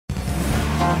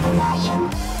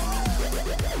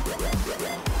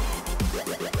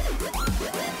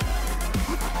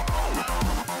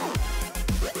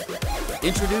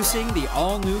Introducing the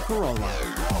all-new Corolla.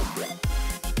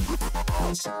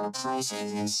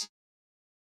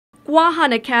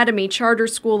 Guahan Academy charter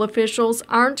school officials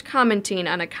aren't commenting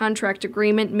on a contract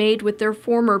agreement made with their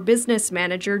former business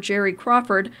manager, Jerry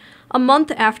Crawford, a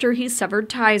month after he severed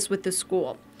ties with the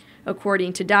school.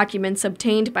 According to documents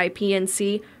obtained by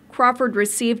PNC, Crawford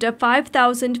received a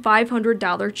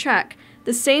 $5,500 check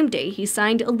the same day he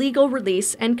signed a legal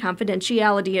release and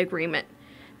confidentiality agreement.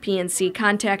 PNC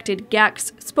contacted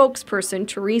GACS spokesperson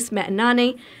Therese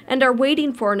Matinane and are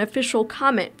waiting for an official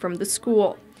comment from the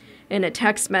school. In a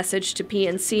text message to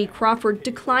PNC, Crawford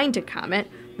declined to comment,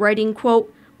 writing,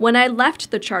 quote, "When I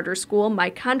left the charter school, my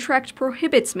contract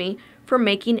prohibits me from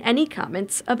making any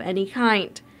comments of any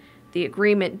kind." The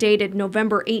agreement, dated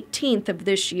November 18th of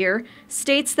this year,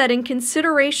 states that in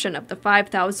consideration of the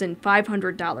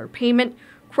 $5,500 payment,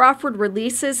 Crawford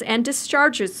releases and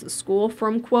discharges the school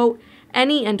from, quote,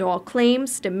 "any and all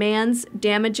claims, demands,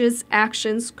 damages,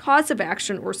 actions, cause of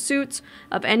action, or suits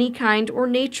of any kind or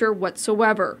nature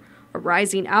whatsoever,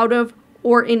 arising out of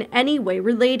or in any way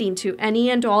relating to any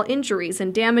and all injuries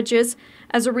and damages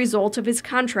as a result of his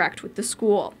contract with the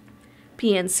school."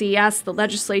 PNC asked the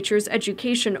legislature's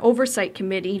Education Oversight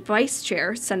Committee Vice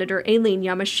Chair, Senator Aileen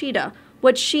Yamashita,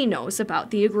 what she knows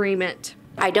about the agreement.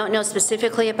 I don't know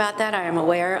specifically about that. I am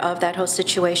aware of that whole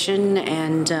situation,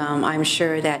 and I'm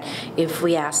sure that if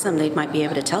we ask them, they might be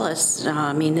able to tell us.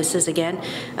 I mean, this is, again,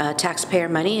 taxpayer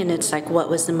money, and it's like, what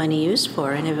was the money used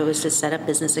for? And if it was to set up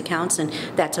business accounts, and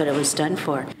that's what it was done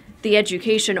for. The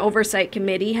Education Oversight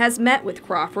Committee has met with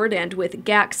Crawford and with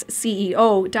GACS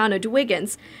CEO Donna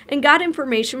Dwiggins and got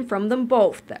information from them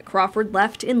both that Crawford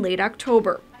left in late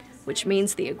October, which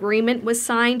means the agreement was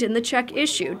signed and the check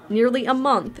issued nearly a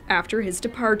month after his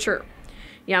departure.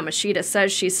 Yamashita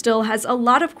says she still has a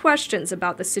lot of questions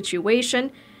about the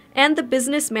situation and the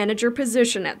business manager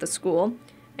position at the school,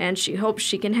 and she hopes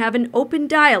she can have an open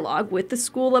dialogue with the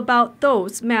school about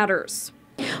those matters.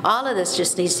 All of this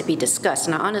just needs to be discussed.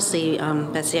 And honestly,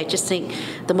 Betsy, I just think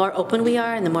the more open we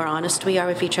are and the more honest we are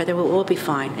with each other, we'll be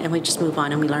fine. And we just move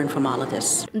on and we learn from all of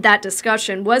this. That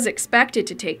discussion was expected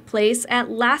to take place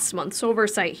at last month's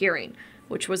oversight hearing,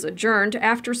 which was adjourned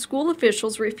after school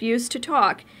officials refused to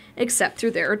talk except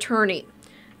through their attorney.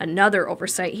 Another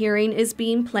oversight hearing is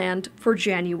being planned for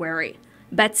January.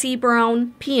 Betsy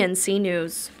Brown, PNC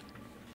News.